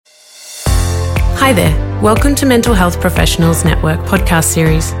Hi there, welcome to Mental Health Professionals Network podcast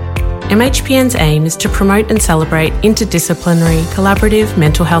series. MHPN's aim is to promote and celebrate interdisciplinary, collaborative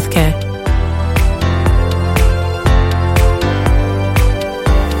mental health care.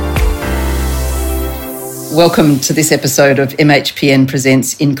 Welcome to this episode of MHPN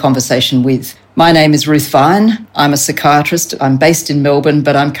Presents In Conversation With. My name is Ruth Vine. I'm a psychiatrist. I'm based in Melbourne,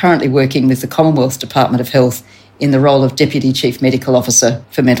 but I'm currently working with the Commonwealth Department of Health in the role of Deputy Chief Medical Officer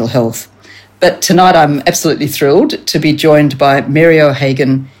for Mental Health. But tonight I'm absolutely thrilled to be joined by Mary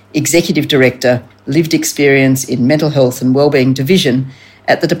O'Hagan, Executive Director, Lived Experience in Mental Health and Wellbeing Division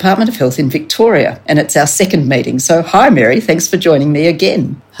at the Department of Health in Victoria. And it's our second meeting. So hi Mary, thanks for joining me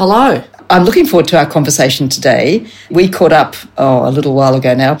again. Hello. I'm looking forward to our conversation today. We caught up a little while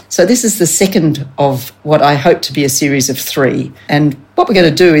ago now. So this is the second of what I hope to be a series of 3. And what we're going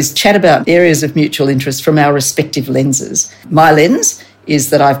to do is chat about areas of mutual interest from our respective lenses. My lens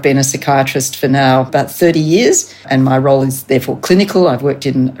is that I've been a psychiatrist for now about 30 years, and my role is therefore clinical. I've worked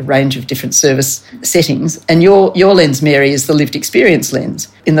in a range of different service settings. And your lens, Mary, is the lived experience lens.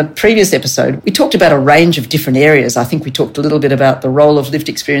 In the previous episode, we talked about a range of different areas. I think we talked a little bit about the role of lived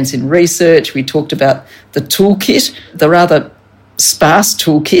experience in research. We talked about the toolkit, the rather sparse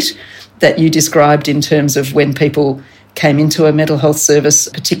toolkit that you described in terms of when people came into a mental health service,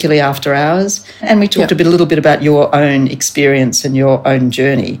 particularly after hours. And we talked a little bit about your own experience and your own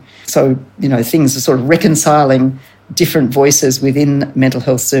journey. So, things are sort of reconciling different voices within mental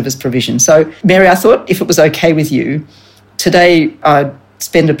health service provision. So, Mary, I thought if it was okay with you, today I'd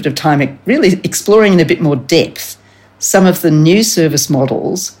spend a bit of time really exploring in a bit more depth some of the new service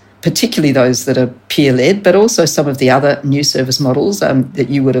models, particularly those that are peer-led, but also some of the other new service models that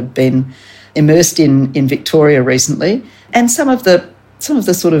you would have been immersed in Victoria recently, and some of the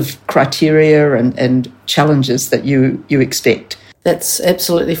sort of criteria and challenges that you expect. That's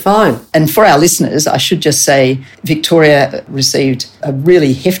absolutely fine. And for our listeners, I should just say Victoria received a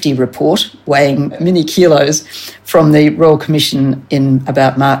really hefty report weighing many kilos from the Royal Commission in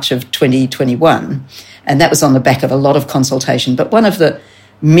about March of 2021, and that was on the back of a lot of consultation. But one of the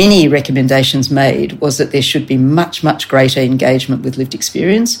many recommendations made was that there should be much, much greater engagement with lived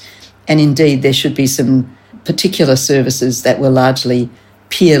experience. And indeed, there should be some particular services that were largely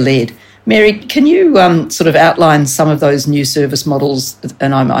peer-led. Mary, can you sort of outline some of those new service models?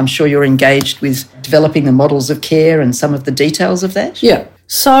 And I'm sure you're engaged with developing the models of care and some of the details of that. Yeah.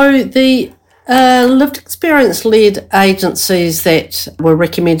 So the lived experience-led agencies that were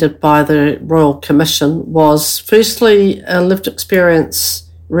recommended by the Royal Commission was firstly a lived experience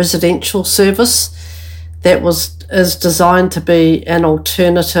residential service that is designed to be an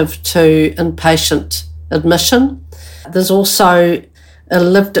alternative to inpatient admission. There's also a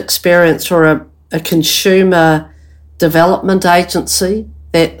lived experience or a consumer development agency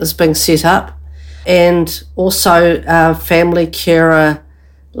that is being set up, and also family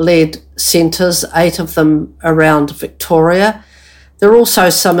carer-led centres, 8 of them around Victoria. There are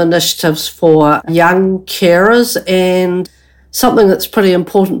also some initiatives for young carers, and something that's pretty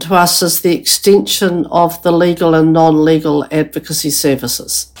important to us is the extension of the legal and non-legal advocacy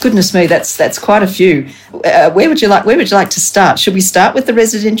services. Goodness me, that's quite a few. Where would you like to start? Should we start with the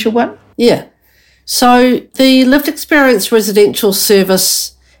residential one? Yeah. So the lived experience residential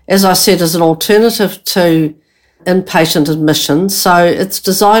service, as I said, is an alternative to inpatient admission. So it's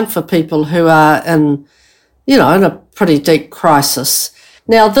designed for people who are in a pretty deep crisis.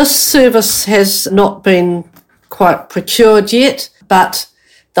 Now, this service has not been quite procured yet, but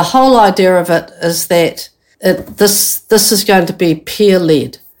the whole idea of it is that this is going to be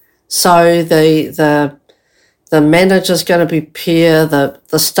peer-led. So the manager's going to be peer,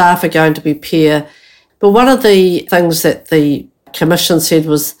 the staff are going to be peer. But one of the things that the Commission said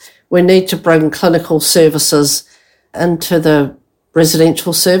was we need to bring clinical services into the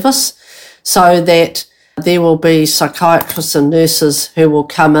residential service so that there will be psychiatrists and nurses who will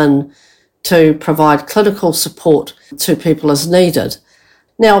come in to provide clinical support to people as needed.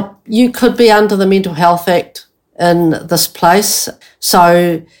 Now, you could be under the Mental Health Act in this place,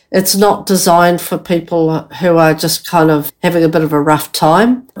 so it's not designed for people who are just kind of having a bit of a rough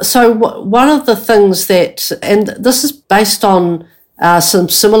time. So one of the things and this is based on some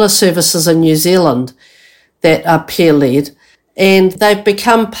similar services in New Zealand that are peer-led, and they've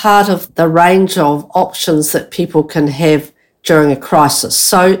become part of the range of options that people can have during a crisis.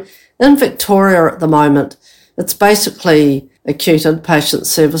 So in Victoria at the moment, it's basically acute inpatient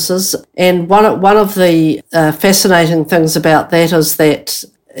services. And one of the fascinating things about that is that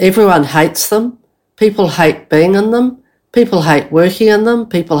everyone hates them. People hate being in them. People hate working in them.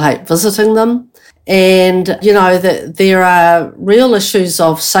 People hate visiting them. And, you know, that there are real issues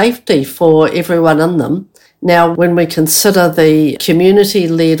of safety for everyone in them. Now, when we consider the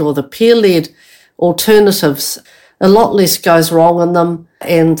community-led or the peer-led alternatives, a lot less goes wrong in them,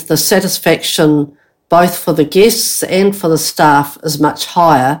 and the satisfaction both for the guests and for the staff is much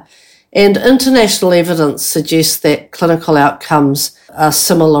higher. And international evidence suggests that clinical outcomes are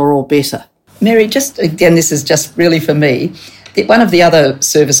similar or better. Mary, just again, this is just really for me, one of the other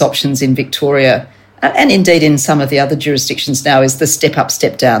service options in Victoria, and indeed in some of the other jurisdictions now, is the step up,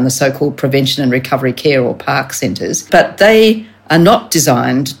 step down, the so-called prevention and recovery care or PARC centres. But they are not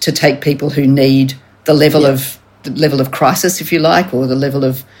designed to take people who need the level of crisis, if you like, or the level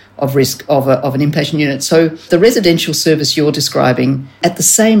of risk of an inpatient unit. So the residential service you're describing at the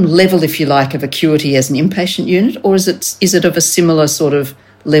same level, if you like, of acuity as an inpatient unit, or is it of a similar sort of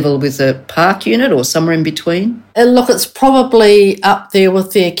level with a PARC unit or somewhere in between? And look, it's probably up there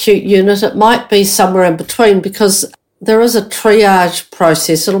with the acute unit. It might be somewhere in between because there is a triage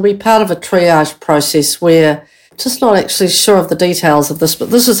process. It'll be part of a triage process where, just not actually sure of the details of this, but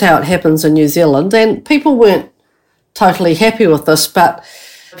this is how it happens in New Zealand. And people weren't totally happy with this, but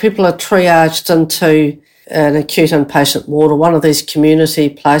people are triaged into an acute inpatient ward or one of these community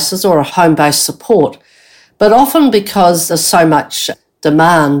places or a home-based support. But often because there's so much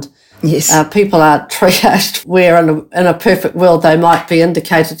demand, yes, people are triaged where in a perfect world they might be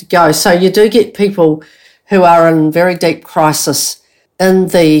indicated to go. So you do get people who are in very deep crisis in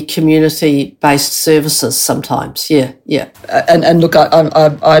the community-based services sometimes, yeah. And look,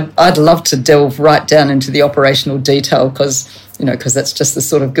 I'd love to delve right down into the operational detail because that's just the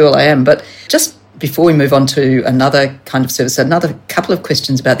sort of girl I am. But just before we move on to another kind of service, another couple of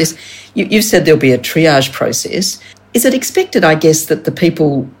questions about this. You've said there'll be a triage process. Is it expected, I guess, that the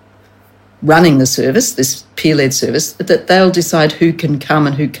people running the service, this peer-led service, that they'll decide who can come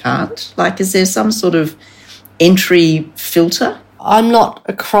and who can't? Like, is there some sort of entry filter? I'm not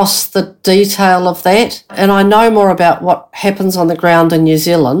across the detail of that, and I know more about what happens on the ground in New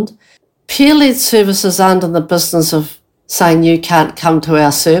Zealand. Peer-led services aren't in the business of saying you can't come to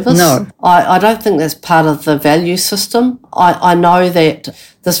our service. No. I don't think that's part of the value system. I know that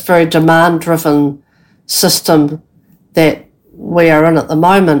this very demand-driven system that we are in at the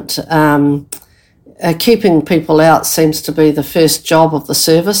moment, keeping people out seems to be the first job of the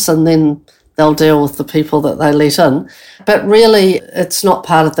service, and then they'll deal with the people that they let in. But really, it's not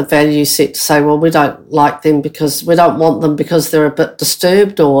part of the value set to say, well, we don't like them because we don't want them because they're a bit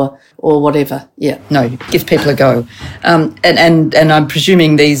disturbed or whatever. Yeah. No, give people a go. And I'm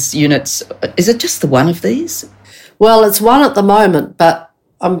presuming these units, is it just the one of these? Well, it's one at the moment, but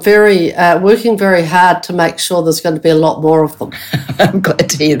I'm working very hard to make sure there's going to be a lot more of them. I'm glad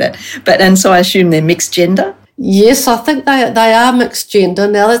to hear that. And so I assume they're mixed gender? Yes, I think they are mixed gender.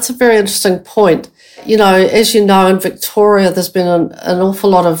 Now, that's a very interesting point. You know, as you know, in Victoria, there's been an awful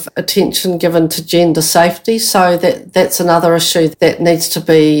lot of attention given to gender safety. So that's another issue that needs to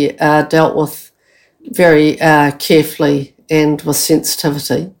be dealt with very carefully and with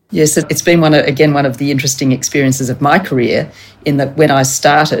sensitivity. Yes, it's been one of the interesting experiences of my career in that when I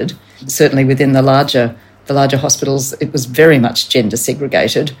started, certainly within the larger hospitals, it was very much gender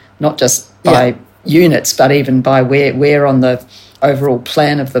segregated, not just by units, but even by where on the overall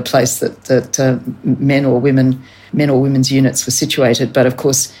plan of the place that men or women's units were situated. But of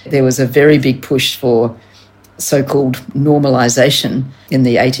course, there was a very big push for so-called normalisation in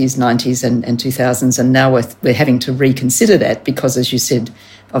the 80s, 90s and 2000s, and now we're having to reconsider that because, as you said,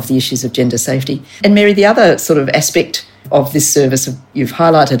 of the issues of gender safety. And Mary, the other sort of aspect of this service, you've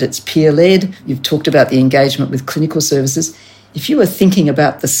highlighted it's peer-led, you've talked about the engagement with clinical services. If you were thinking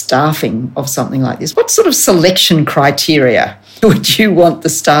about the staffing of something like this, what sort of selection criteria would you want the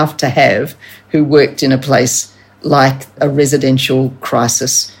staff to have who worked in a place like a residential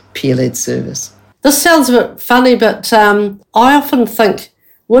crisis peer-led service? This sounds a bit funny, but I often think,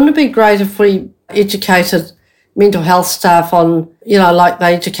 wouldn't it be great if we educated mental health staff on, like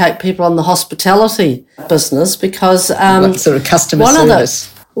they educate people on the hospitality business? Because what sort of customer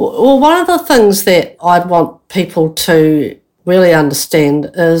service? One of the things that I'd want people to really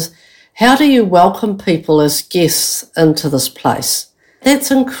understand is, how do you welcome people as guests into this place? That's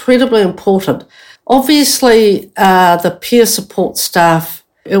incredibly important. Obviously, the peer support staff,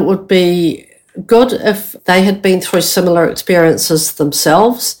 it would be good if they had been through similar experiences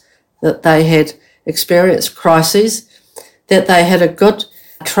themselves, that they had experienced crises, that they had a good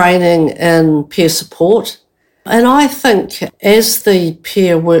training in peer support. And I think as the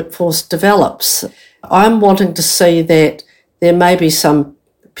peer workforce develops, I'm wanting to see that there may be some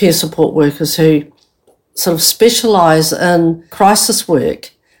peer support workers who sort of specialise in crisis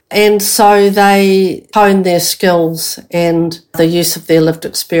work And so they hone their skills and the use of their lived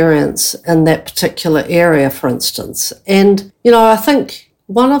experience in that particular area, for instance. And, I think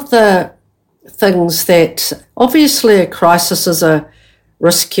one of the things that obviously a crisis is a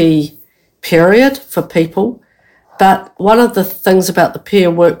risky period for people, but one of the things about the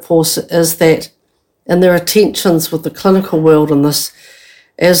peer workforce is that, and there are tensions with the clinical world in this,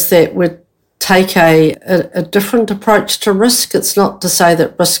 is that we take a different approach to risk. It's not to say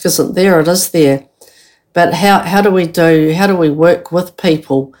that risk isn't there, it is there. But how do we work with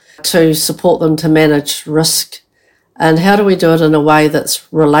people to support them to manage risk? And how do we do it in a way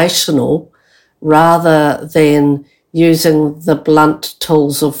that's relational rather than using the blunt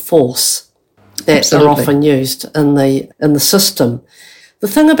tools of force that Absolutely. are often used in the system? The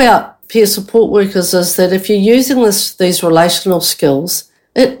thing about peer support workers is that if you're using these relational skills,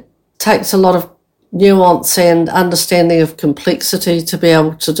 it takes a lot of nuance and understanding of complexity to be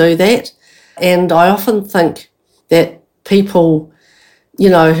able to do that. And I often think that people,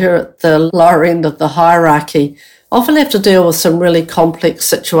 who are at the lower end of the hierarchy often have to deal with some really complex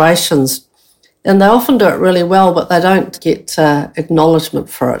situations. And they often do it really well, but they don't get acknowledgement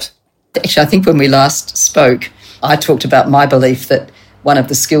for it. Actually, I think when we last spoke, I talked about my belief that one of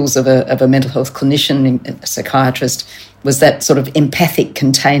the skills of a mental health clinician, a psychiatrist, was that sort of empathic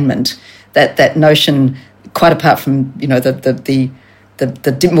containment, that notion, quite apart from the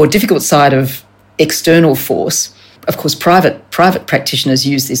more difficult side of external force. Of course, private practitioners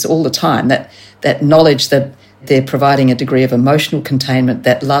use this all the time. That knowledge that they're providing a degree of emotional containment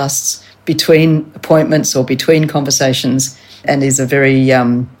that lasts between appointments or between conversations, and is a very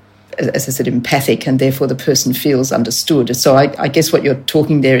as I said, empathic, and therefore the person feels understood. So I guess what you're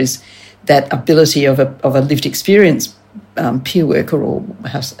talking there is that ability of a lived experience peer worker, or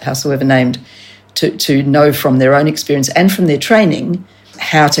howsoever named, to know from their own experience and from their training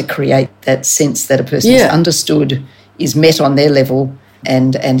how to create that sense that a person is understood, is met on their level,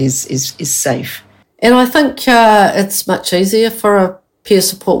 and is safe. And I think it's much easier for a peer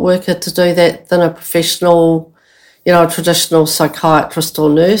support worker to do that than a professional, a traditional psychiatrist or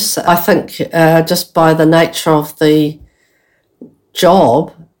nurse. I think just by the nature of the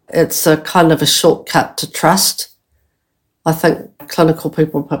job, it's a kind of a shortcut to trust. I think clinical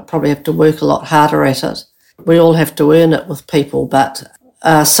people probably have to work a lot harder at it. We all have to earn it with people, but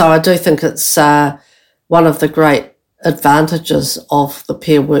so I do think it's one of the great advantages of the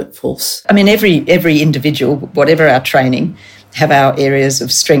peer workforce. I mean, every individual, whatever our training, have our areas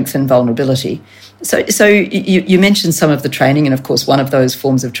of strength and vulnerability. So you mentioned some of the training, and of course one of those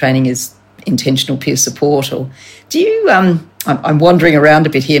forms of training is intentional peer support. Or do you? I'm wandering around a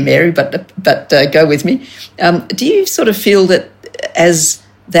bit here, Mary, but go with me. Do you sort of feel that as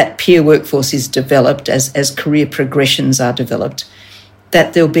that peer workforce is developed, as career progressions are developed,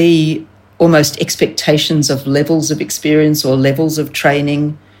 that there'll be almost expectations of levels of experience or levels of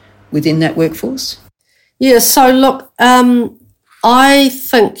training within that workforce? Yeah, so look, I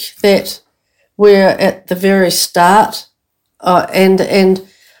think that we're at the very start, and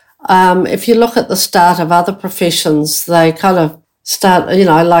if you look at the start of other professions, they kind of start,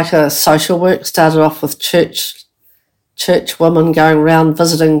 like a social work started off with church women going around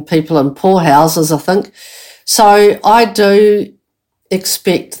visiting people in poorhouses, I think. So I do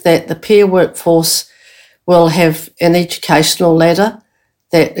expect that the peer workforce will have an educational ladder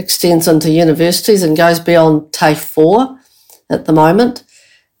that extends into universities and goes beyond TAFE 4 at the moment,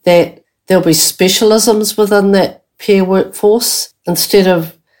 that there'll be specialisms within that peer workforce instead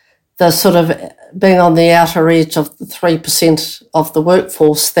of the sort of being on the outer edge of the 3% of the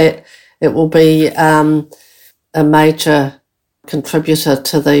workforce, that it will be a major contributor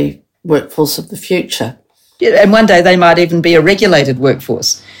to the workforce of the future. Yeah, and one day they might even be a regulated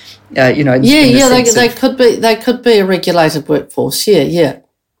workforce. They could be a regulated workforce. Yeah.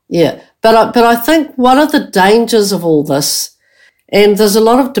 But I think one of the dangers of all this, and there's a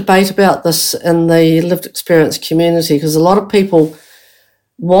lot of debate about this in the lived experience community, because a lot of people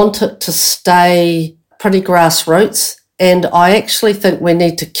want it to stay pretty grassroots, and I actually think we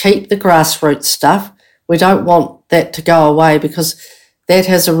need to keep the grassroots stuff. We don't want that to go away because that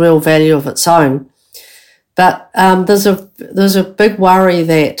has a real value of its own. But there's a big worry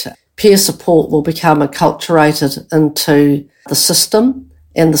that peer support will become acculturated into the system,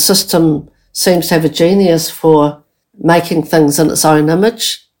 and the system seems to have a genius for making things in its own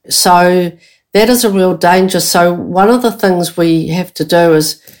image. So that is a real danger. So one of the things we have to do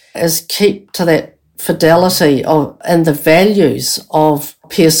is keep to that fidelity and the values of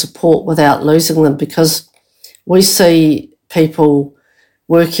peer support without losing them, because we see people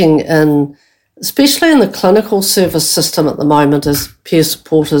working in especially in the clinical service system at the moment, as peer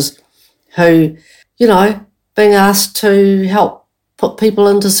supporters who, being asked to help put people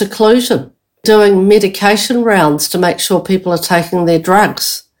into seclusion, doing medication rounds to make sure people are taking their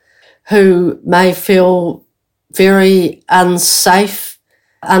drugs, who may feel very unsafe,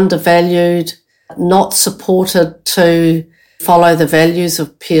 undervalued, not supported to follow the values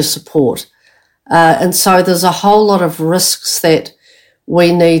of peer support. And so there's a whole lot of risks that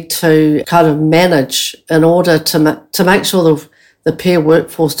we need to kind of manage in order to make sure the peer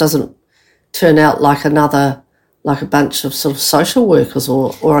workforce doesn't turn out like a bunch of sort of social workers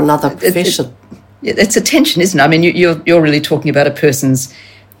or another profession. It's a tension, isn't it? I mean, you're really talking about a person's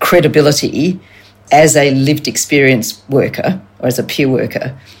credibility as a lived experience worker or as a peer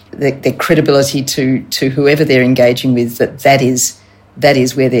worker, their credibility to whoever they're engaging with, that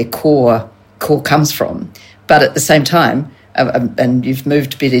is where their core comes from. But at the same time, and you've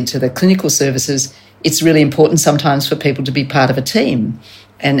moved a bit into the clinical services, it's really important sometimes for people to be part of a team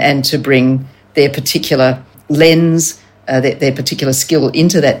and to bring their particular lens, their particular skill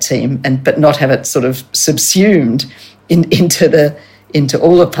into that team, but not have it sort of subsumed into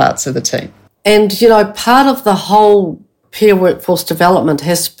all the parts of the team. And, part of the whole peer workforce development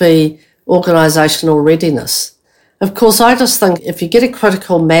has to be organisational readiness. Of course, I just think if you get a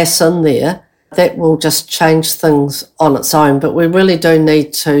critical mass in there, that will just change things on its own. But we really do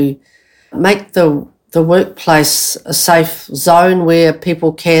need to make the workplace a safe zone where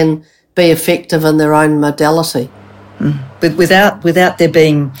people can be effective in their own modality. But without there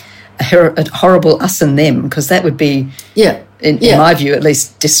being a horrible us and them, because that would be, in my view, at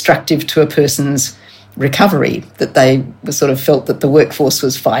least destructive to a person's recovery, that they sort of felt that the workforce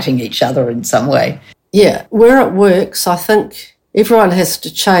was fighting each other in some way. Yeah, where it works, I think everyone has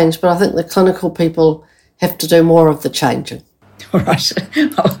to change, but I think the clinical people have to do more of the changing. All right.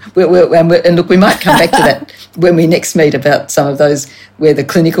 And look, we might come back to that when we next meet about some of those where the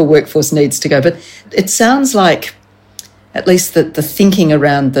clinical workforce needs to go. But it sounds like at least the thinking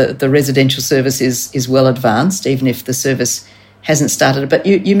around the residential service is well advanced, even if the service hasn't started. But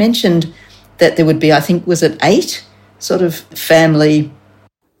you mentioned that there would be, I think, was it 8 sort of family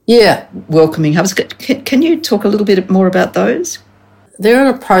welcoming hubs. Can you talk a little bit more about those? They're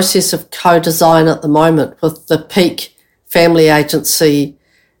in a process of co-design at the moment with the Peak Family Agency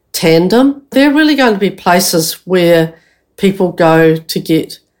tandem. They're really going to be places where people go to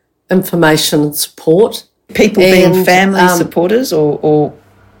get information and support. People being family supporters or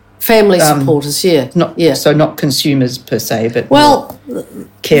family supporters, So not consumers per se, but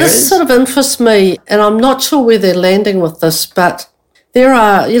carers. This sort of interests me, and I'm not sure where they're landing with this, but there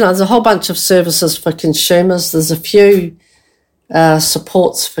are, there's a whole bunch of services for consumers. There's a few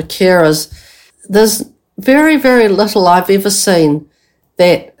supports for carers. There's very, very little I've ever seen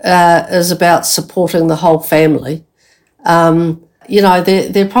that is about supporting the whole family.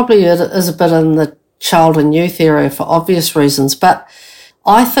 There probably is a bit in the child and youth area for obvious reasons, but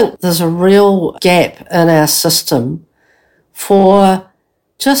I think there's a real gap in our system for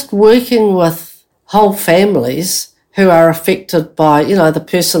just working with whole families who are affected by, the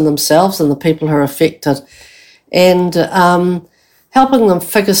person themselves and the people who are affected, and helping them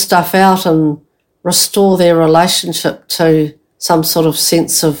figure stuff out and restore their relationship to some sort of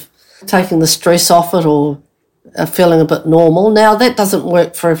sense of taking the stress off it or feeling a bit normal. Now, that doesn't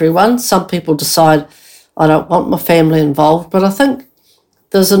work for everyone. Some people decide, I don't want my family involved, but I think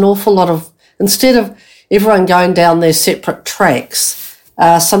there's an awful lot of, instead of everyone going down their separate tracks,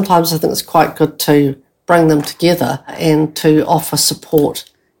 sometimes I think it's quite good to bring them together and to offer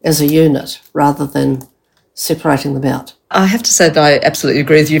support as a unit rather than separating them out. I have to say that I absolutely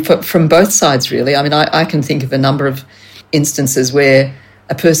agree with you from both sides, really. I mean, I can think of a number of instances where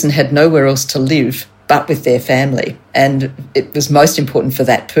a person had nowhere else to live but with their family, and it was most important for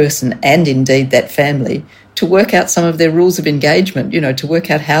that person and indeed that family to work out some of their rules of engagement, to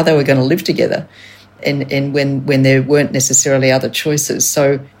work out how they were going to live together, and when there weren't necessarily other choices.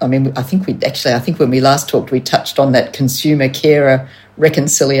 So, I mean, I think when we last talked, we touched on that consumer-carer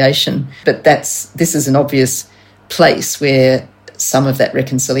reconciliation, but this is an obvious place where some of that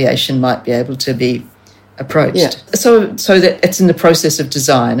reconciliation might be able to be approached. Yeah. So that it's in the process of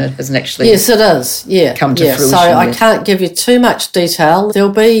design. It hasn't actually yes, it is. Yeah, come to fruition. So I can't give you too much detail. There'll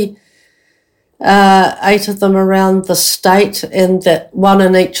be 8 of them around the state, and that one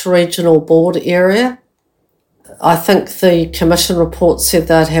in each regional board area. I think the commission report said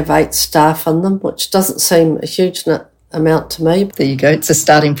they'd have 8 staff in them, which doesn't seem a huge amount to me. There you go. It's a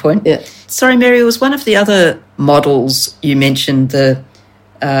starting point. Yeah. Sorry, Mary, was one of the other models you mentioned the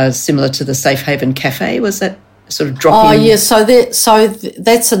similar to the Safe Haven Cafe? Was that sort of drop in? Oh, yeah,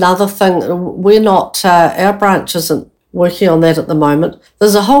 that's another thing. We're not, our branch isn't working on that at the moment.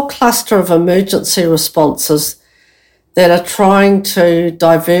 There's a whole cluster of emergency responses that are trying to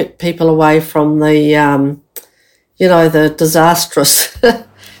divert people away from the, the disastrous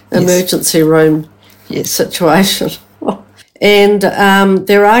emergency room situation. And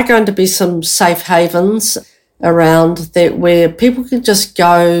there are going to be some safe havens around that where people can just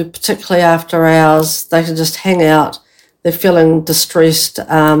go, particularly after hours. They can just hang out. They're feeling distressed,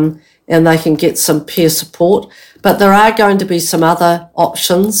 and they can get some peer support. But there are going to be some other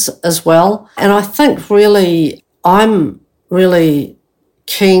options as well. And I think I'm really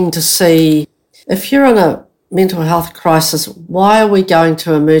keen to see, if you're in a mental health crisis, why are we going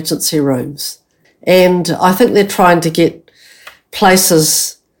to emergency rooms? And I think they're trying to get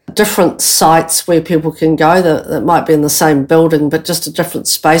places, different sites where people can go that might be in the same building, but just a different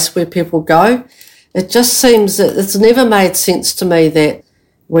space where people go. It just seems that it's never made sense to me that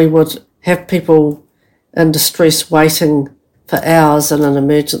we would have people in distress waiting for hours in an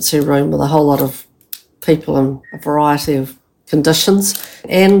emergency room with a whole lot of people in a variety of conditions.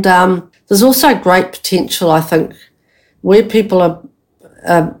 And there's also great potential, I think, where people are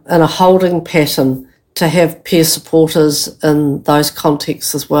in a holding pattern to have peer supporters in those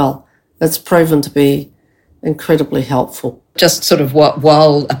contexts as well. It's proven to be incredibly helpful. Just sort of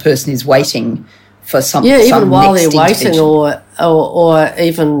while a person is waiting for some even while they're waiting or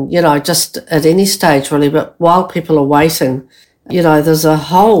even, just at any stage really, but while people are waiting, there's a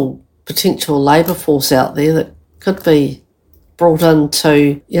whole potential labour force out there that could be brought in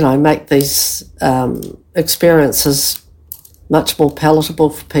to, make these experiences much more palatable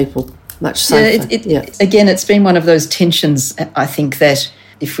for people. Much safer. Again, it's been one of those tensions, I think, that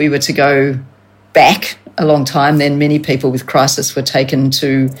if we were to go back a long time, then many people with crisis were taken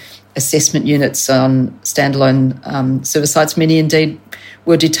to assessment units on standalone service sites. Many indeed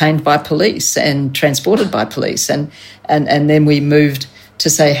were detained by police and transported by police. And then we moved to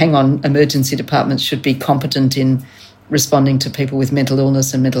say, hang on, emergency departments should be competent in responding to people with mental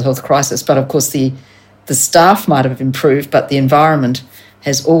illness and mental health crisis. But of course the staff might have improved, but the environment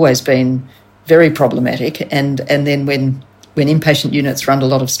has always been very problematic. And then when inpatient units run a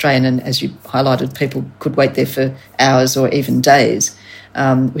lot of strain, and as you highlighted, people could wait there for hours or even days,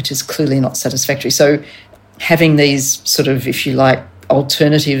 which is clearly not satisfactory. So having these sort of, if you like,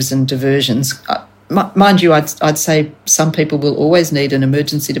 alternatives and diversions, mind you, I'd say some people will always need an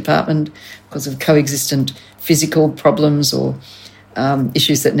emergency department because of coexistent physical problems or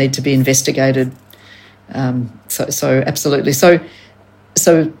issues that need to be investigated. So absolutely. So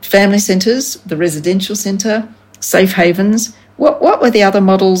family centres, the residential centre, safe havens. What were the other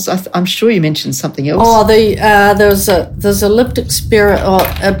models? I'm sure you mentioned something else. Oh, there's a lived experience, or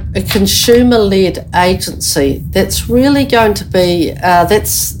a consumer-led agency that's really going to be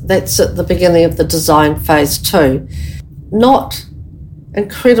that's at the beginning of the design phase too. Not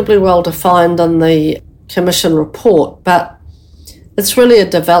incredibly well defined in the Commission report, but it's really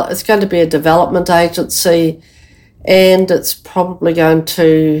it's going to be a development agency, and it's probably going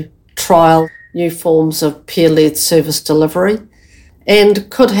to trial new forms of peer-led service delivery, and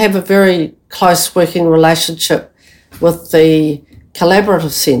could have a very close working relationship with the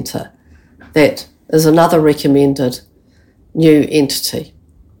Collaborative Centre, that is another recommended new entity.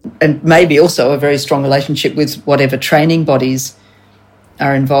 And maybe also a very strong relationship with whatever training bodies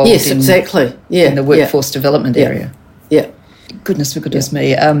are involved in the workforce development area. Yeah. Goodness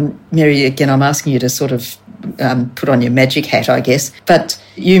me. Mary, again, I'm asking you to sort of put on your magic hat, I guess. But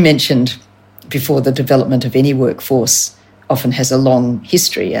you mentioned before the development of any workforce often has a long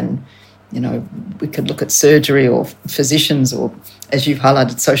history, and, we could look at surgery or physicians or, as you've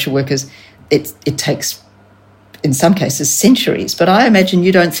highlighted, social workers. It takes, in some cases, centuries. But I imagine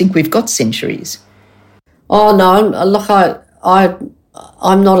you don't think we've got centuries. Oh, no. Look,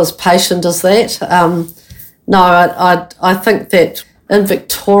 I'm not as patient as that. No, I think that in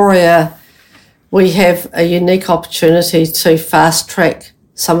Victoria we have a unique opportunity to fast-track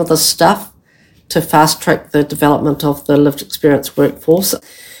some of this stuff, to fast-track the development of the lived experience workforce.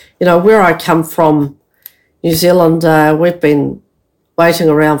 Where I come from, New Zealand, we've been waiting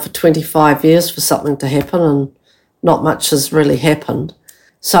around for 25 years for something to happen, and not much has really happened.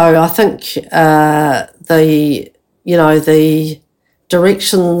 So I think the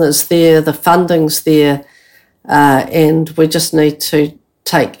direction is there, the funding's there, and we just need to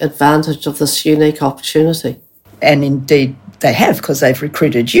take advantage of this unique opportunity. And indeed they have, because they've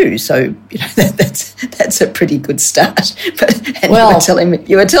recruited you. So that's a pretty good start.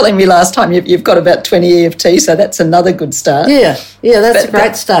 You were telling me last time you've got about 20 EFT, so that's another good start. Yeah, that's a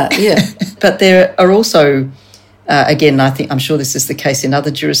great start. Yeah, but there are also Again, I'm sure this is the case in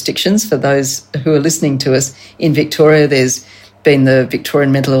other jurisdictions. For those who are listening to us, in Victoria, there's been the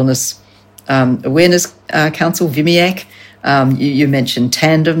Victorian Mental Illness Awareness Council, VMIAC. You mentioned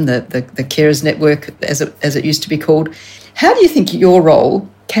Tandem, the Carers Network, as it used to be called. How do you think your role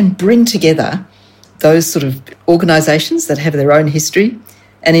can bring together those sort of organisations that have their own history,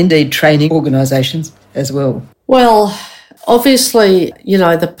 and indeed training organisations as well? Well, obviously,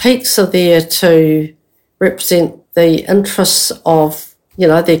 the peaks are there to represent the interests of,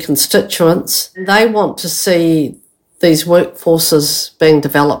 their constituents. They want to see these workforces being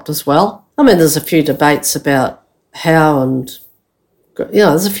developed as well. I mean, there's a few debates about how, and,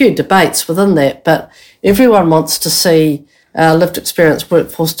 there's a few debates within that, but everyone wants to see lived experience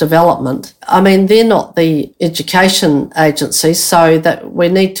workforce development. I mean, they're not the education agencies, so that we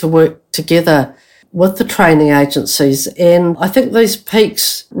need to work together with the training agencies. And I think these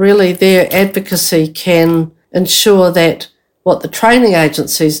peaks, really, their advocacy can ensure that what the training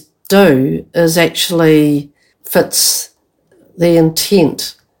agencies do is actually fits the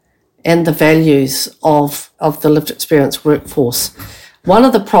intent and the values of the lived experience workforce. One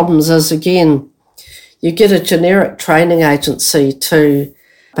of the problems is, again, you get a generic training agency to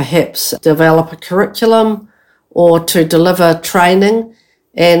perhaps develop a curriculum or to deliver training,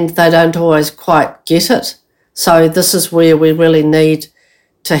 and they don't always quite get it. So this is where we really need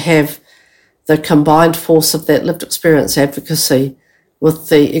to have the combined force of that lived experience advocacy with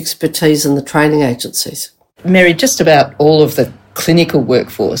the expertise in the training agencies. Mary, just about all of the clinical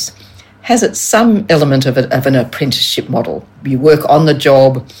workforce has it some element of an apprenticeship model. You work on the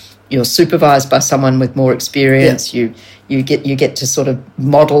job, you're supervised by someone with more experience, you get to sort of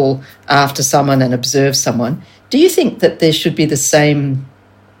model after someone and observe someone. Do you think that there should be the same,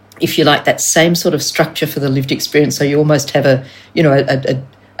 if you like, that same sort of structure for the lived experience, so you almost have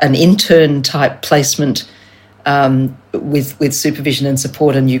an intern type placement with supervision and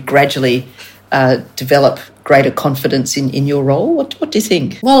support, and you gradually develop greater confidence in your role? What do you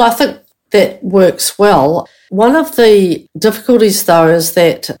think? Well, I think that works well. One of the difficulties, though, is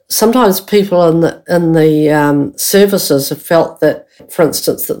that sometimes people in the services have felt that, for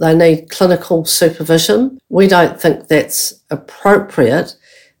instance, that they need clinical supervision. We don't think that's appropriate,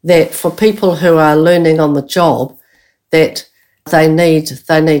 that for people who are learning on the job, that they need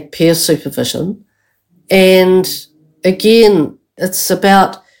peer supervision. And again, it's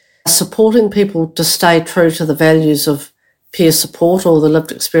about supporting people to stay true to the values of peer support or the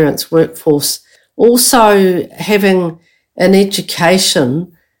lived experience workforce. Also having an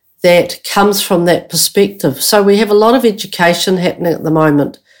education that comes from that perspective. So we have a lot of education happening at the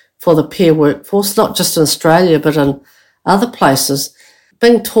moment for the peer workforce, not just in Australia, but in other places,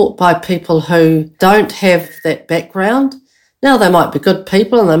 being taught by people who don't have that background. Now, they might be good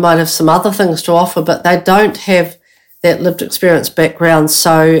people and they might have some other things to offer, but they don't have that lived experience background,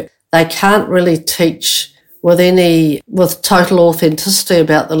 so they can't really teach with total authenticity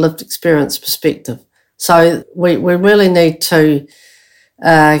about the lived experience perspective. So we really need to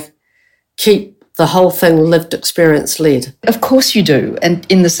keep the whole thing lived experience led. Of course you do. And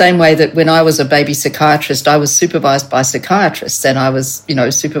in the same way that when I was a baby psychiatrist, I was supervised by psychiatrists, and I was,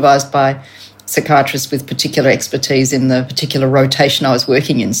 supervised by psychiatrists with particular expertise in the particular rotation I was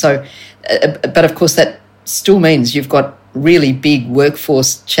working in. So, but of course that still means you've got really big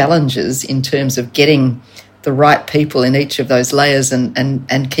workforce challenges in terms of getting the right people in each of those layers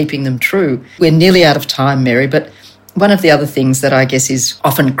and keeping them true. We're nearly out of time, Mary, but one of the other things that I guess is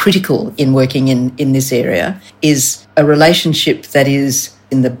often critical in working in this area is a relationship that is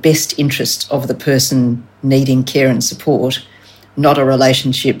in the best interest of the person needing care and support, not a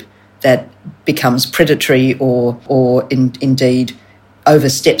relationship that becomes predatory or indeed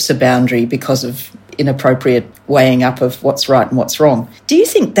oversteps a boundary because of inappropriate weighing up of what's right and what's wrong. Do you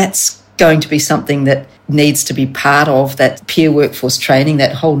think that's going to be something that needs to be part of that peer workforce training,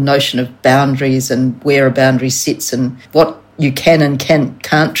 that whole notion of boundaries and where a boundary sits and what you can and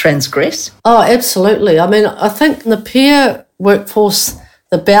can't transgress? Oh, absolutely. I mean, I think in the peer workforce,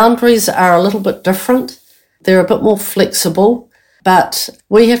 the boundaries are a little bit different. They're a bit more flexible, but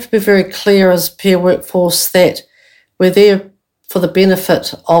we have to be very clear as peer workforce that we're there for the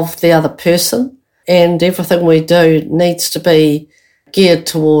benefit of the other person, and everything we do needs to be geared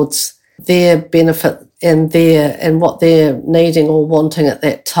towards their benefit and what they're needing or wanting at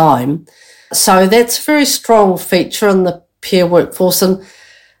that time. So that's a very strong feature in the peer workforce. And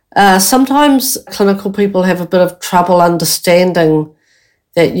sometimes clinical people have a bit of trouble understanding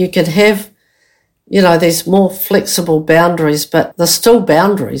that you can have, there's more flexible boundaries, but there's still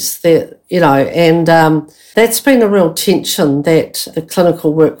boundaries there, and that's been a real tension that the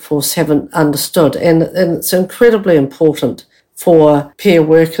clinical workforce haven't understood. And it's incredibly important for peer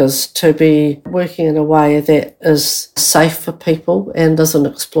workers to be working in a way that is safe for people and isn't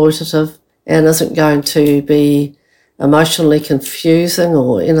exploitative and isn't going to be emotionally confusing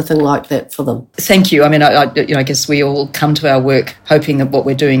or anything like that for them. Thank you. I mean, I guess we all come to our work hoping that what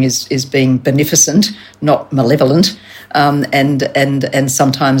we're doing is being beneficent, not malevolent, and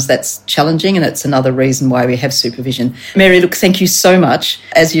sometimes that's challenging, and it's another reason why we have supervision. Mary, look, thank you so much.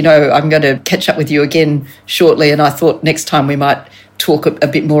 As you know, I'm going to catch up with you again shortly, and I thought next time we might talk a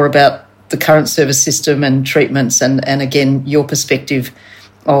bit more about the current service system and treatments and again, your perspective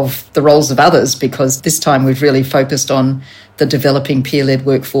of the roles of others, because this time we've really focused on the developing peer-led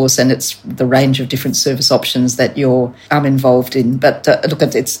workforce, and it's the range of different service options that you're involved in. But look,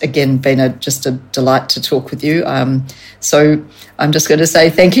 it's again been just a delight to talk with you. So I'm just going to say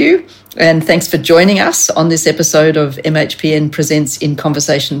thank you, and thanks for joining us on this episode of MHPN Presents In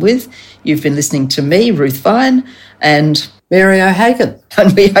Conversation With. You've been listening to me, Ruth Vine, and Mary O'Hagan.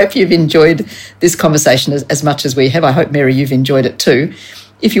 And we hope you've enjoyed this conversation as much as we have. I hope, Mary, you've enjoyed it too.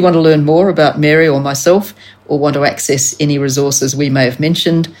 If you want to learn more about Mary or myself, or want to access any resources we may have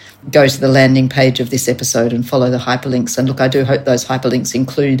mentioned, go to the landing page of this episode and follow the hyperlinks. And look, I do hope those hyperlinks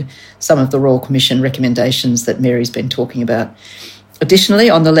include some of the Royal Commission recommendations that Mary's been talking about. Additionally,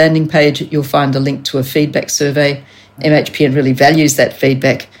 on the landing page, you'll find a link to a feedback survey. MHPN really values that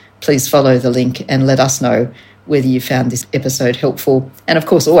feedback. Please follow the link and let us know whether you found this episode helpful. And of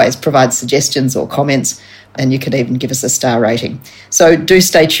course, always provide suggestions or comments, and you can even give us a star rating. So do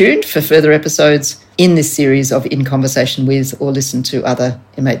stay tuned for further episodes in this series of In Conversation With, or listen to other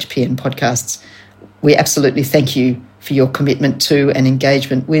MHPN podcasts. We absolutely thank you for your commitment to and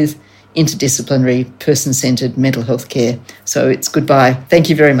engagement with interdisciplinary, person-centred mental health care. So it's goodbye. Thank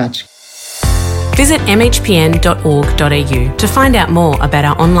you very much. Visit mhpn.org.au to find out more about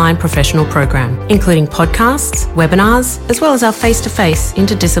our online professional program, including podcasts, webinars, as well as our face-to-face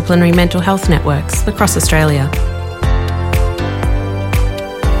interdisciplinary mental health networks across Australia.